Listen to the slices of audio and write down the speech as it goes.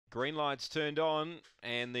Green light's turned on,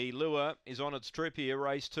 and the lure is on its trip here.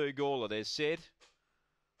 Race 2 Gawler. They're set.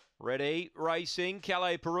 Ready, racing.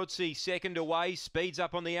 Calais Peruzzi second away, speeds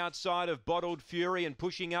up on the outside of Bottled Fury and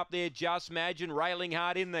pushing up there Just Madge and railing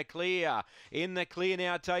hard in the clear. In the clear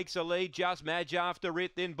now takes a lead. Just Madge after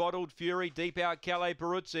it, then Bottled Fury, deep out Calais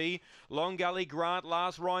Peruzzi. Long Gully Grant,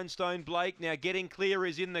 last Rhinestone Blake. Now getting clear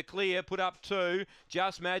is in the clear, put up 2.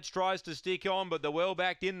 Just Madge tries to stick on, but the well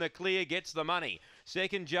backed in the clear gets the money.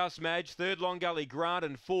 Second Just Madge, third Long Gully Grant,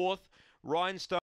 and fourth Rhinestone.